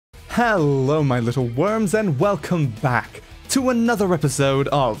Hello my little worms and welcome back to another episode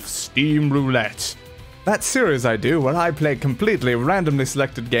of Steam Roulette. That series I do where I play completely randomly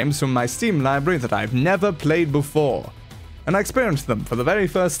selected games from my Steam library that I've never played before. And I experienced them for the very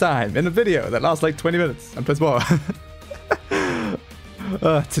first time in a video that lasts like 20 minutes and plus more.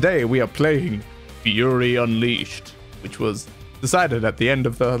 Today we are playing Fury Unleashed, which was decided at the end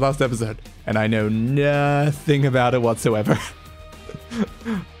of the last episode, and I know nothing about it whatsoever.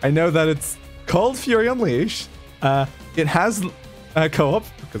 I know that it's called Fury Unleashed. It has co-op,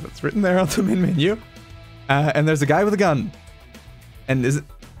 because it's written there on the main menu. And there's a guy with a gun. And is it...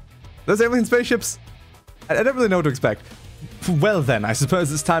 those alien spaceships? I don't really know what to expect. Well then, I suppose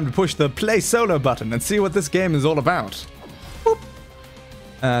it's time to push the play solo button and see what this game is all about.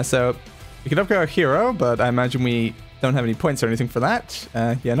 So, we can upgrade our hero, but I imagine we don't have any points or anything for that.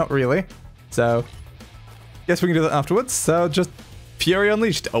 Yeah, not really. So, guess we can do that afterwards. So, just Fury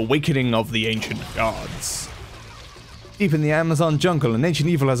Unleashed, Awakening of the Ancient Gods. Deep in the Amazon jungle, an ancient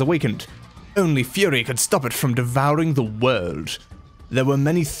evil has awakened. Only Fury could stop it from devouring the world. There were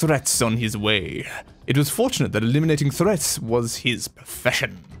many threats on his way. It was fortunate that eliminating threats was his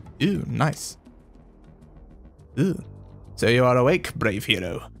profession. Ooh, nice. Ooh. So you are awake, brave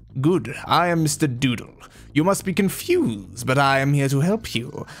hero. Good, I am Mr. Doodle. You must be confused, but I am here to help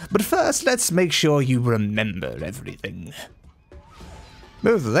you. But first, let's make sure you remember everything.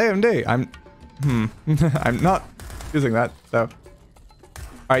 Move the AMD. I'm not using that, so.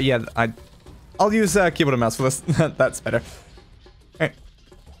 Alright, yeah, I'll use keyboard and mouse for this. That's better. Alright.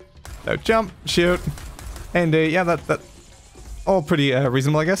 So jump, shoot, and yeah, that's all pretty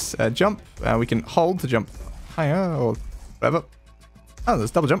reasonable, I guess. Jump. We can hold to jump higher or whatever. Oh, there's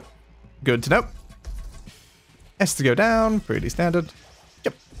double jump. Good to know. S to go down. Pretty standard.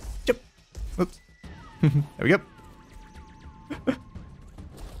 Jump, jump. Oops. There we go.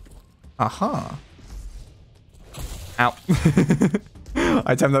 Aha. Ow.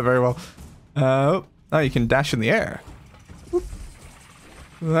 I timed that very well. Oh, you can dash in the air.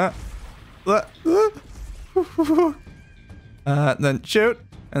 Then shoot,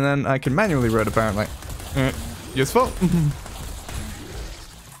 and then I can manually road apparently. Useful.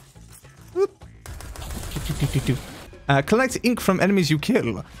 Collect ink from enemies you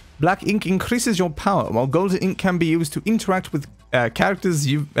kill. Black ink increases your power, while golden ink can be used to interact with characters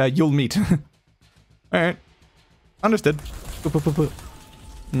you'll meet. Alright. Understood.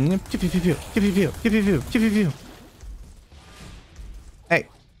 Hey.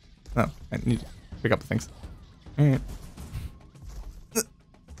 Oh, I need to pick up the things. Alright.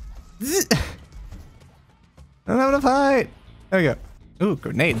 I'm having a fight! There we go. Ooh,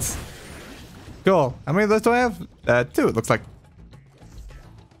 grenades. Cool. How many of those do I have? 2, it looks like.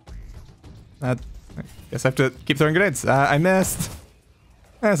 I guess I have to keep throwing grenades. I missed.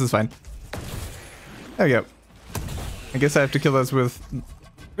 This is fine. There we go. I guess I have to kill those with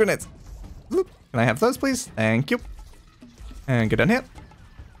grenades. Can I have those, please? Thank you. And get down here.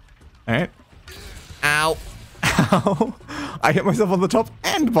 Alright. Ow. Ow. I hit myself on the top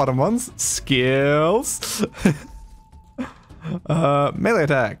and bottom ones. Skills. Melee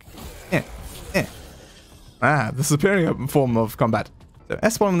attack. The superior form of combat. So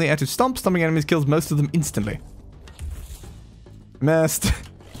S1 on the air to stomp. Stomping enemies kills most of them instantly. Missed.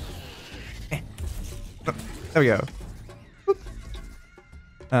 There we go.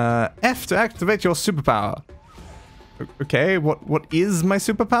 F to activate your superpower. Okay, what is my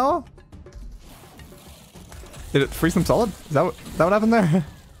superpower? Did it freeze them solid? Is that what happened there?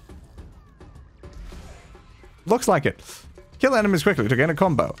 Looks like it. Kill enemies quickly to gain a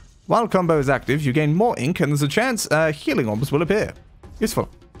combo. While combo is active, you gain more ink and there's a chance healing orbs will appear. Useful.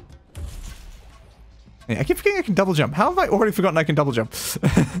 Yeah, I keep forgetting I can double jump. How have I already forgotten I can double jump?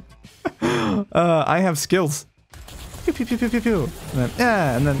 I have skills. Pew, pew, pew, pew, pew, pew. And then,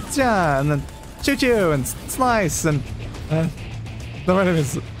 yeah, and then, yeah, and then choo choo and slice and the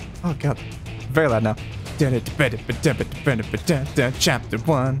enemies. Oh god, very loud now. Chapter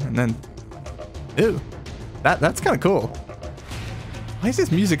 1, and then, ooh, that's kind of cool. Why is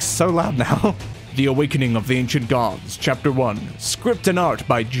this music so loud now? The Awakening of the Ancient Gods, Chapter 1, script and art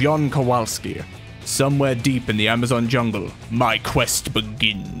by John Kowalski. Somewhere deep in the Amazon jungle, my quest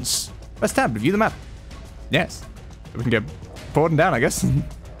begins. Press tab to view the map. Yes. We can go forward and down, I guess.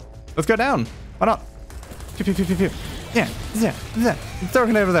 Let's go down. Why not? Pew, pew, pew, pew, pew. Yeah. Throw a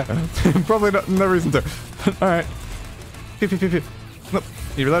grenade over there. Probably no reason to. Alright. Pew, pew, pew, pew. Nope.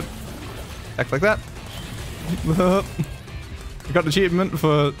 You reload. Act like that. We got the achievement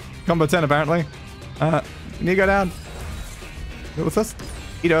for combo 10 apparently. Can you go down? Go with us?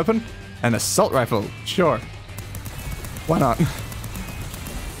 Eat open. An assault rifle. Sure. Why not?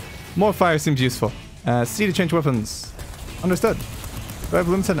 More fire seems useful. C to change weapons. Understood. Do I have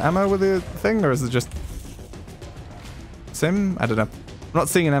limited ammo with the thing, or is it just... Same? I don't know. I'm not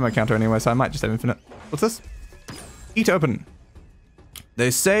seeing an ammo counter anyway, so I might just have infinite. What's this? E to open.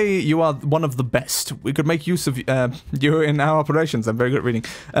 They say you are one of the best. We could make use of you in our operations. I'm very good at reading.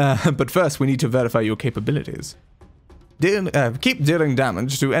 But first, we need to verify your capabilities. Keep dealing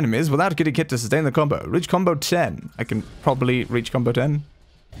damage to enemies without getting hit to sustain the combo. Reach combo 10. I can probably reach combo 10.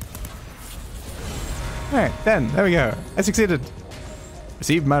 Alright, 10. There we go. I succeeded.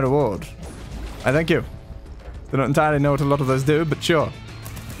 Received my reward. I thank you. I don't entirely know what a lot of those do, but sure.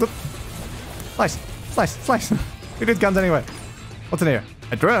 Whoop. Slice. Slice. Slice. We did guns anyway. What's in here?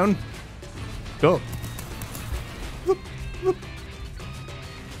 A drone? Cool. Whoop. Whoop.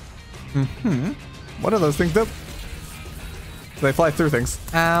 What do those things do? They fly through things.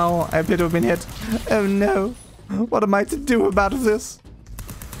 Ow, I appear to have been hit. Oh no. What am I to do about this?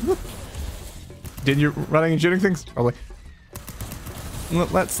 Whoop. Did you running and shooting things? Probably.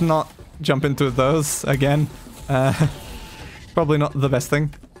 Let's not jump into those again. Probably not the best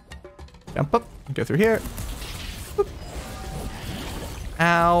thing. Jump up, go through here. Whoop.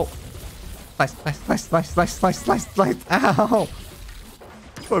 Ow. Slice, slice, slice, slice, slice, slice, slice, slice. Ow.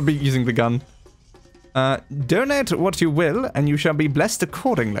 I'll be using the gun. Donate what you will, and you shall be blessed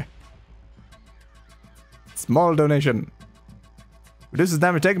accordingly. Small donation. Reduces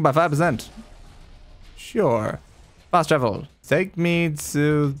damage taken by 5%. Sure. Fast travel. Take me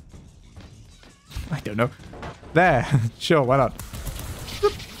to... I don't know. There. Sure, why not?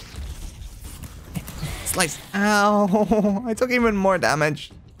 Slice. Ow. I took even more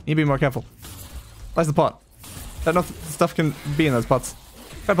damage. Need to be more careful. Slice the pot. Don't know if stuff can be in those pots.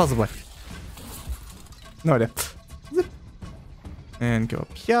 Quite possibly. No idea. And go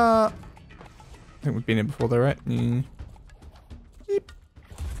up here. I think we've been here before though, right? Then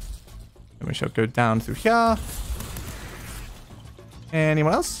we shall go down through here.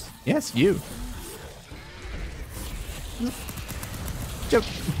 Anyone else? Yes, you. Joke.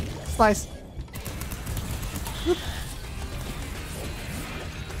 Slice.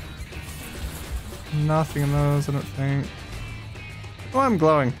 Nothing in those, I don't think. Oh, I'm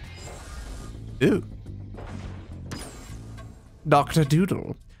glowing. Ew. Dr.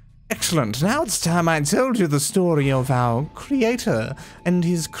 Doodle. Excellent. Now it's time I told you the story of our creator and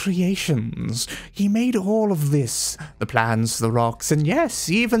his creations. He made all of this. The plants, the rocks, and yes,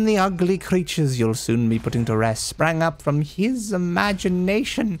 even the ugly creatures you'll soon be putting to rest sprang up from his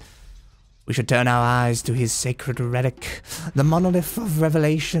imagination. We should turn our eyes to his sacred relic, the monolith of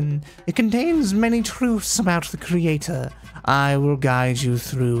revelation. It contains many truths about the creator. I will guide you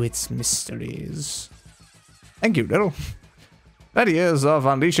through its mysteries. Thank you, Diddle. 30 years of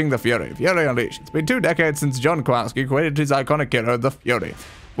unleashing the Fury. Fury Unleashed. It's been 2 decades since John Kowalski created his iconic hero, the Fury.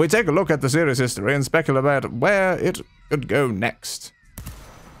 We take a look at the series' history and speculate about where it could go next.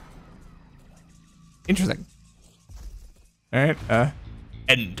 Interesting. Alright,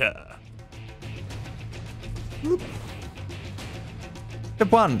 enter.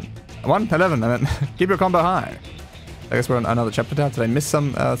 Tip 1. 11, I meant. Keep your combo high. I guess we're on another chapter now. Did I miss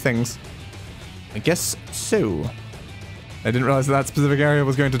some things? I guess so. I didn't realize that specific area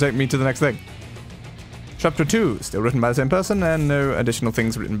was going to take me to the next thing. Chapter 2, still written by the same person, and no additional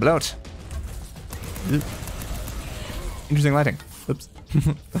things written below it. Interesting lighting. Oops.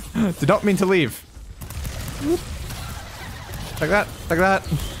 Did not mean to leave. Like that, like that.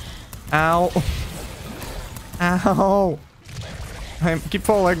 Ow. Ow. I keep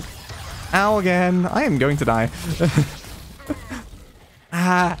falling. Ow again. I am going to die.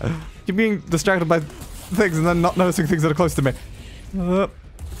 Keep being distracted by things and then not noticing things that are close to me.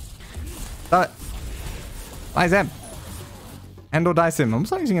 Die Zen. And or die sim. I'm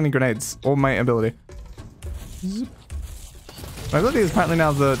not using any grenades or my ability. My ability is apparently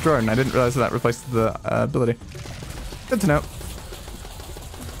now the drone. I didn't realize that replaced the ability. Good to know.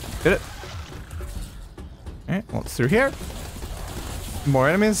 Did it. Alright, what's through here? More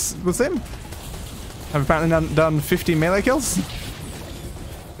enemies with sim. I've apparently done 50 melee kills.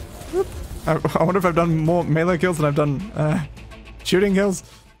 I wonder if I've done more melee kills than I've done shooting kills.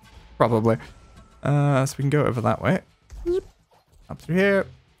 Probably. So we can go over that way. Up through here.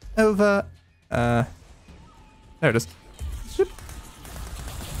 Over. There it is.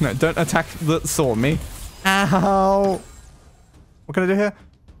 No, don't attack the saw me. Ow! What can I do here?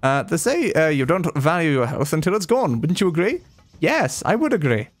 They say you don't value your health until it's gone. Wouldn't you agree? Yes, I would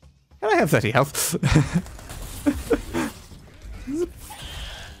agree. And I have 30 health.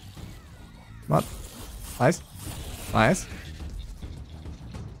 What? Nice. Nice.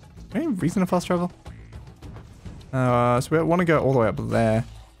 Any reason to fast travel? So we want to go all the way up there.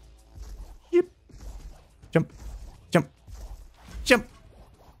 jump, jump, jump.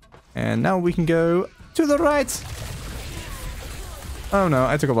 And now we can go to the right. Oh no,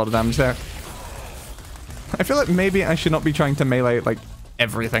 I took a lot of damage there. I feel like maybe I should not be trying to melee, like,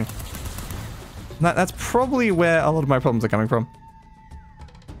 everything. That's probably where a lot of my problems are coming from.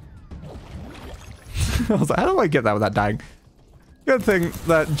 I was like, how do I get that without dying? Good thing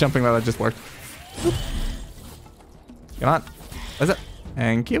that jumping ladder just worked. Come on. That's it.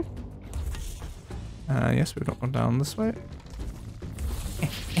 Thank you. Yes, we've got one down this way.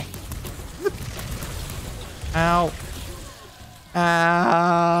 Ow.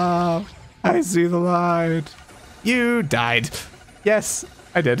 Ow. I see the light. You died. Yes,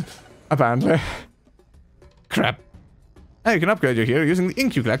 I did. Apparently. Crap. Now you can upgrade your hero using the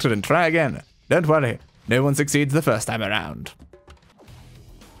ink you collected and try again. Don't worry. No one succeeds the first time around.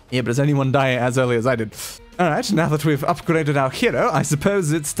 Yeah, but does anyone die as early as I did? Alright, now that we've upgraded our hero, I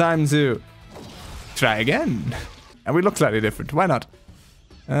suppose it's time to try again. And we look slightly different. Why not?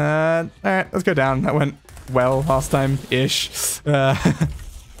 Alright, let's go down. That went well last time-ish.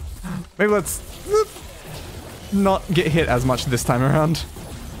 Maybe let's not get hit as much this time around.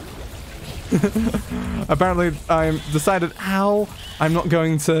 Apparently, I'm decided how I'm not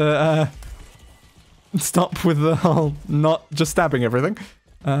going to stop with the whole not just stabbing everything.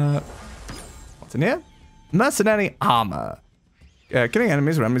 What's in here? Mercenary armor. Killing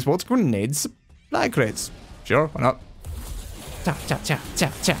enemies with enemy sports, grenades, supply crates. Sure, why not? Cha cha cha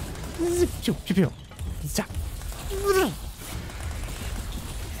cha cha. Pew pew pew. Cha.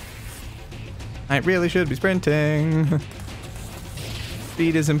 I really should be sprinting.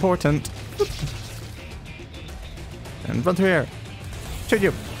 Speed is important. And run through here. Shoot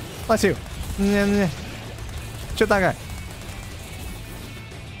you. Bless you. Shoot that guy.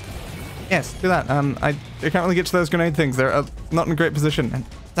 Yes, do that. I can't really get to those grenade things. They're not in a great position. And,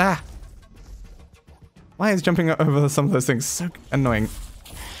 why is jumping over some of those things so annoying?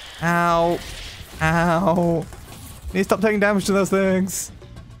 Ow. Ow. Need to stop taking damage to those things.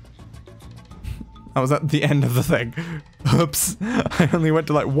 I was at the end of the thing. Oops. I only went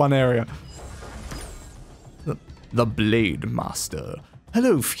to like one area. The Blade Master.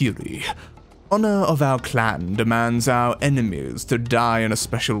 Hello, Fury. Honor of our clan demands our enemies to die in a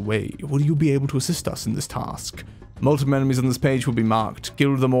special way. Will you be able to assist us in this task? Multiple enemies on this page will be marked.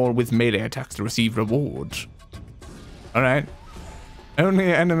 Kill them all with melee attacks to receive reward. Alright.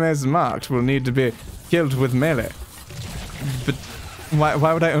 Only enemies marked will need to be killed with melee. But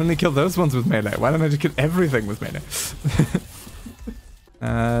why would I only kill those ones with melee? Why don't I just kill everything with melee?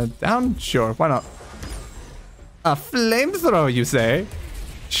 Down? Sure, why not? A flamethrower, you say?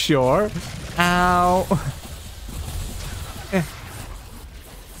 Sure. Ow.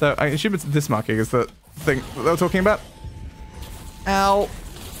 So, I assume it's this marking is the thing that they're talking about. Ow.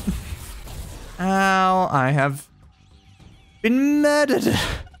 Ow. I have been murdered.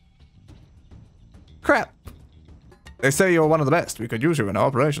 Crap. They say you're one of the best. We could use you in our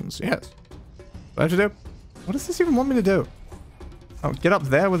operations. Yes. What do I have to do? What does this even want me to do? Oh, get up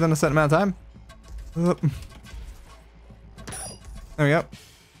there within a certain amount of time? There we go.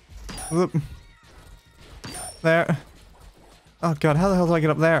 There. Oh god, how the hell do I get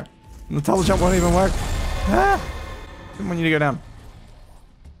up there? The tall jump won't even work. Ah! Didn't want you to go down.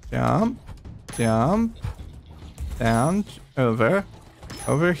 Jump. Jump. Down. Over.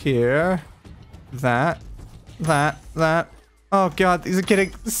 Over here. That. That. Oh god, these are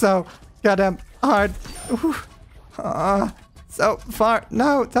getting so goddamn hard. So far.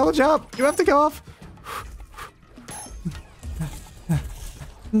 No, double jump. You have to go off.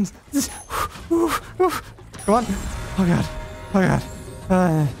 Come on. Oh god. Oh god.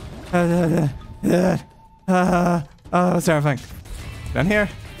 Oh, that's terrifying. Down here.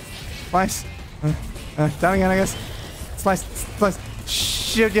 Slice. Down again, I guess. Slice.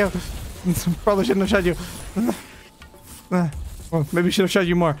 Shoot you. Probably shouldn't have shot you. Well, maybe should have shot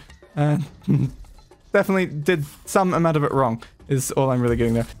you more. Definitely did some amount of it wrong, is all I'm really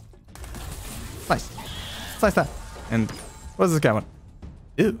getting there. Slice that. And what does this guy want?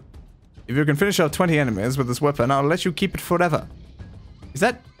 Ew. If you can finish off 20 enemies with this weapon, I'll let you keep it forever. Is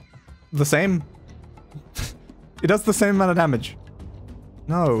that the same? It does the same amount of damage.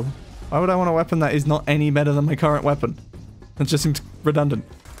 No. Why would I want a weapon that is not any better than my current weapon? That just seems redundant.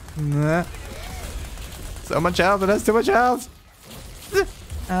 Nah. So much health, it has too much health.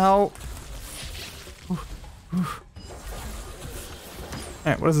 Ow.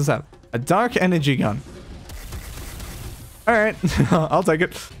 Alright, what does this have? A dark energy gun. Alright, I'll take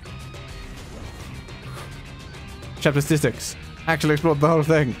it. Chapter 6. Actually explored the whole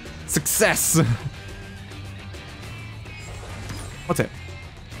thing. Success! What's it?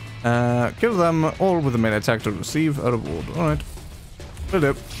 Kill them all with a melee attack to receive a reward. Alright. Will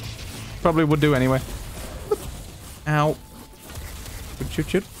do. Probably would do anyway. Ow. Shoot,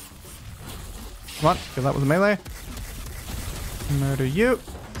 shoot. Come on, kill that with a melee. Murder you.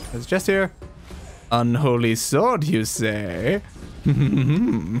 There's Jess here. Unholy sword, you say?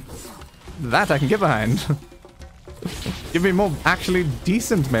 That I can get behind. Give me more actually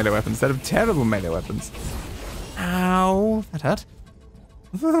decent melee weapons instead of terrible melee weapons. Ow. That hurt.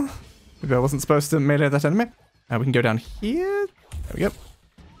 Maybe I wasn't supposed to melee that enemy. We can go down here. There we go.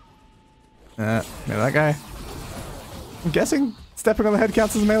 Melee that guy. I'm guessing stepping on the head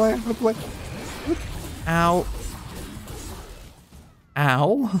counts as melee, hopefully. Ow.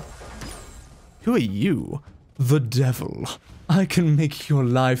 Ow. Who are you? The devil. I can make your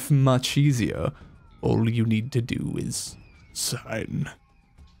life much easier. All you need to do is sign.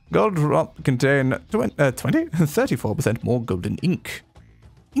 Gold drop contain 34% more golden ink.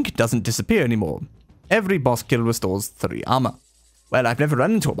 Ink doesn't disappear anymore. Every boss kill restores 3 armor. Well, I've never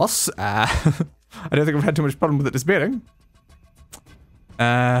run into a boss. I don't think I've had too much problem with it disappearing.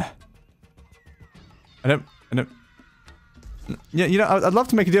 I don't. Yeah, you know, I'd love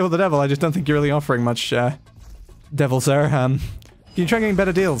to make a deal with the devil. I just don't think you're really offering much, devil, sir. Can you try getting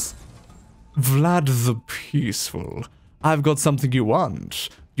better deals? Vlad the Peaceful. I've got something you want.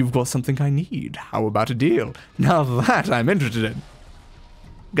 You've got something I need. How about a deal? Now that I'm interested in.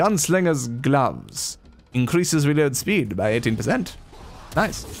 Gunslinger's gloves. Increases reload speed by 18%.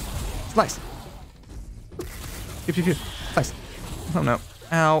 Nice. Slice. Pew, pew, pew. Slice. Oh no.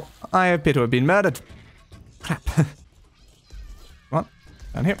 Ow. I appear to have been murdered. Crap. Come on.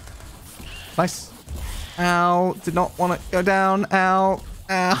 Down here. Slice. Ow. Did not want to go down. Ow.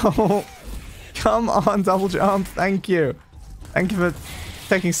 Ow. Come on, double jump. Thank you. Thank you for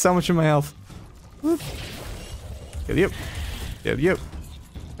taking so much of my health. Whoop. Kill you. Kill you.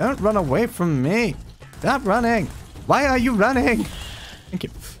 Don't run away from me. Stop running. Why are you running? Thank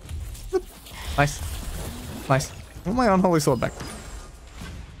you. Whoop. Nice. Nice. I want my unholy sword back.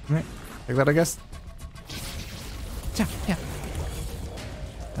 Alright. Take that, I guess. Yeah.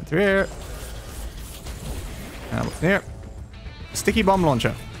 And through here. And what's here? Sticky bomb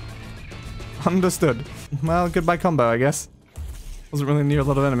launcher. Understood. Well, goodbye combo, I guess. Wasn't really near a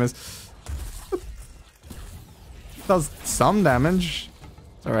lot of enemies. Does some damage.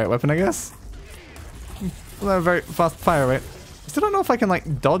 It's alright weapon, I guess. Although very fast fire rate. I still don't know if I can,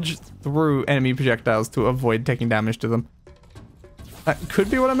 like, dodge through enemy projectiles to avoid taking damage to them. That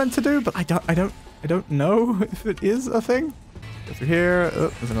could be what I meant to do, but I don't know if it is a thing. Go through here. Oh,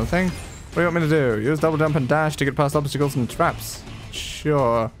 there's another thing. What do you want me to do? Use double jump and dash to get past obstacles and traps.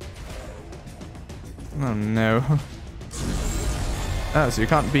 Sure. Oh no. Oh, so you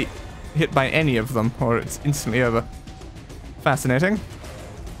can't be hit by any of them, or it's instantly over. Fascinating.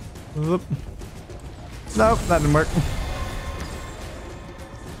 Nope, that didn't work.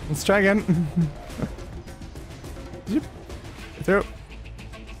 Let's try again. Get through.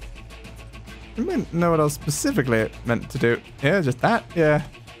 I didn't know what else specifically it meant to do. Yeah, just that? Yeah.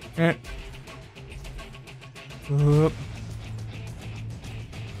 Yeah. Go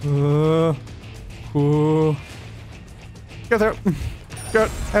through. Go.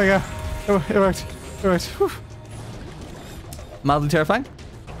 There we go. Oh, it worked. It worked. Whew. Mildly terrifying.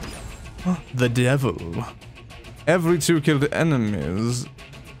 The devil. Every 2 killed enemies,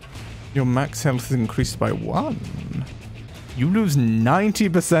 your max health is increased by 1. You lose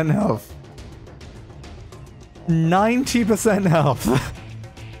 90% health. 90% health.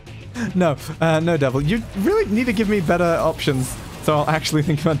 No, no devil. You really need to give me better options so I'll actually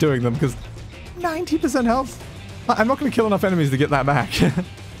think about doing them, because 90% health? I'm not going to kill enough enemies to get that back.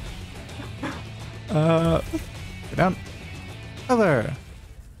 Go down. Over.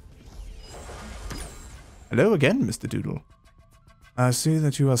 Hello again, Mr. Doodle. I see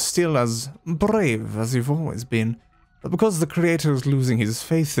that you are still as brave as you've always been, but because the creator is losing his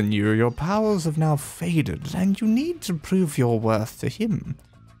faith in you, your powers have now faded, and you need to prove your worth to him.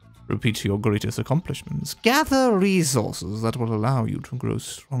 Repeat your greatest accomplishments. Gather resources that will allow you to grow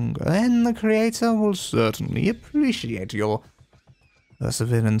stronger, and the creator will certainly appreciate your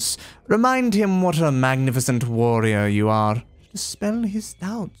perseverance. Remind him what a magnificent warrior you are. Dispel his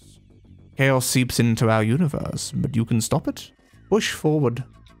doubts. Chaos seeps into our universe, but you can stop it. Push forward.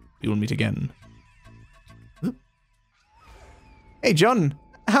 We will meet again. Hey, John.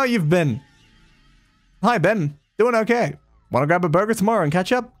 How you've been? Hi, Ben. Doing okay. Want to grab a burger tomorrow and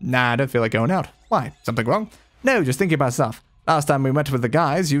catch up? Nah, I don't feel like going out. Why? Something wrong? No, just thinking about stuff. Last time we met with the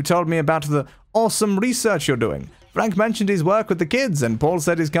guys, you told me about the awesome research you're doing. Frank mentioned his work with the kids, and Paul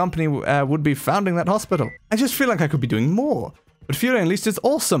said his company would be founding that hospital. I just feel like I could be doing more. But Fury Unleashed is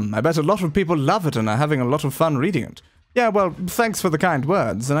awesome. I bet a lot of people love it and are having a lot of fun reading it. Yeah, well, thanks for the kind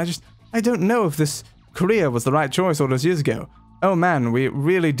words, and I don't know if this career was the right choice all those years ago. Oh man, we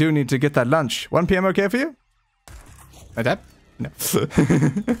really do need to get that lunch. 1 PM okay for you? My dad? No.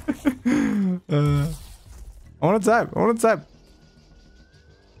 I want to type. I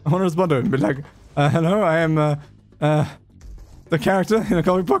want to respond to it and be like, hello, I am the character in a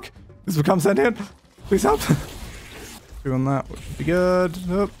comic book who's become sentient. Please help. Doing that would be good.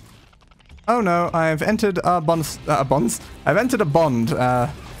 Oh no, I've entered a bonds. I've entered a bond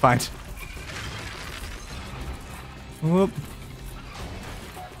fight. Whoop.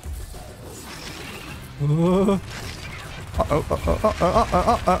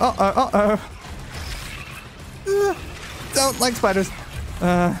 Don't like spiders.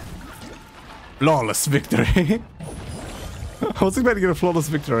 Flawless victory. I was expecting to get a flawless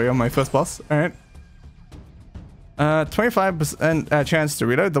victory on my first boss. Alright. 25% chance to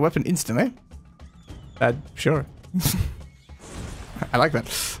reload the weapon instantly. Sure. I like that.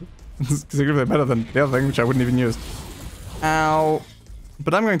 It's significantly better than the other thing, which I wouldn't even use. Ow.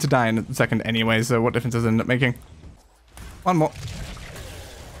 But I'm going to die in a second anyway, so what difference does it end up making? One more.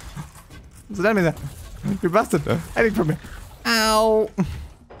 There's an enemy there. You bastard. Hiding from me. Ow.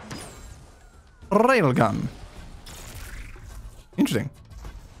 Railgun. Interesting.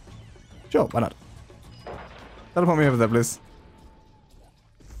 Sure, why not? Teleport me over there, please.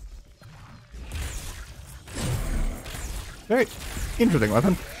 Very interesting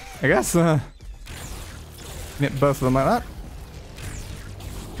weapon, I guess. Hit both of them like that.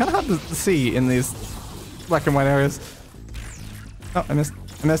 Kind of hard to see in these black and white areas. Oh, I missed.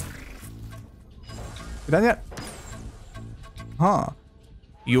 I missed. You done yet? Huh.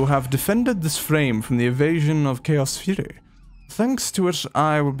 You have defended this frame from the evasion of Chaos Fury. Thanks to it,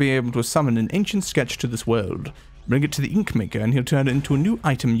 I will be able to summon an ancient sketch to this world. Bring it to the ink maker and he'll turn it into a new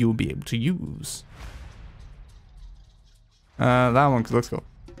item you will be able to use. That one looks cool.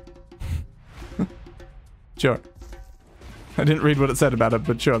 Sure. I didn't read what it said about it,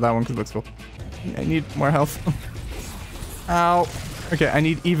 but sure, that one looks cool. I need more health. Ow. Okay, I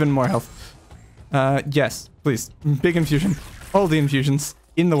need even more health. Yes, please. Big infusion. All the infusions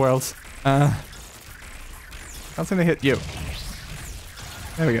in the world. How's gonna hit you?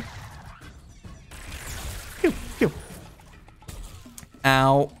 There we go. Pew, pew.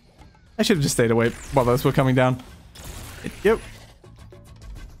 Ow. I should have just stayed away while those were coming down. Yep.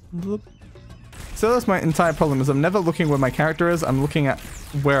 So that's my entire problem, is I'm never looking where my character is, I'm looking at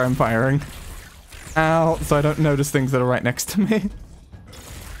where I'm firing. Ow, so I don't notice things that are right next to me.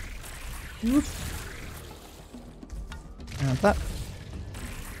 Whoop. And that.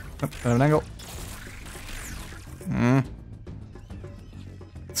 Oh, I have an angle.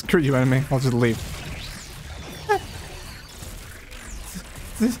 Screw you, enemy. I'll just leave.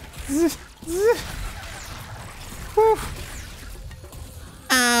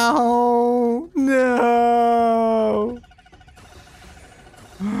 Ow! No!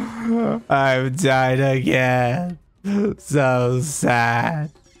 I've died again. So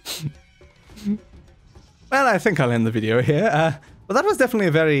sad. Well, I think I'll end the video here. But that was definitely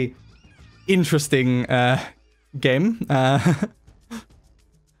a very interesting game.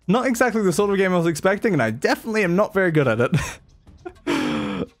 Not exactly the sort of game I was expecting, and I definitely am not very good at it.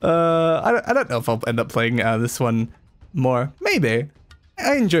 I don't know if I'll end up playing this one more. Maybe.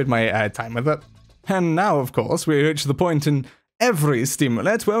 I enjoyed my time with it. And now, of course, we reach the point in every Steam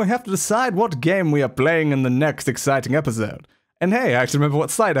Roulette where we have to decide what game we are playing in the next exciting episode. And hey, I actually remember what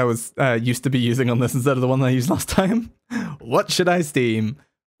site I was used to be using on this instead of the one I used last time. What should I Steam?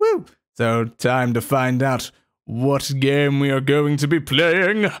 Woo! So, time to find out what game we are going to be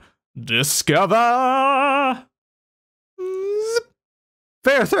playing. Discover!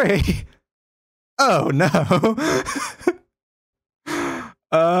 Fair 3! Oh no!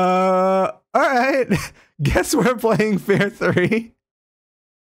 Alright. Guess we're playing Fear 3.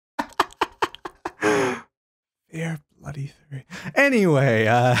 Fear bloody 3. Anyway,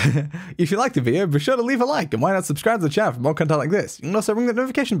 if you liked the video, be sure to leave a like, and why not subscribe to the channel for more content like this. You can also ring the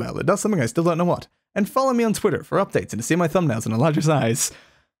notification bell. It does something I still don't know what. And follow me on Twitter for updates and to see my thumbnails in a larger size.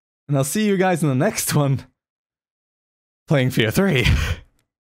 And I'll see you guys in the next one. Playing Fear 3.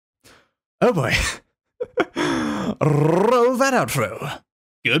 Oh boy. Roll that outro.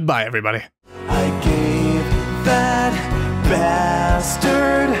 Goodbye, everybody. I gave that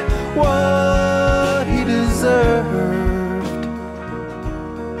bastard what he deserved.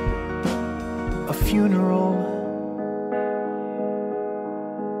 A funeral.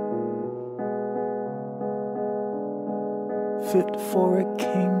 Fit for a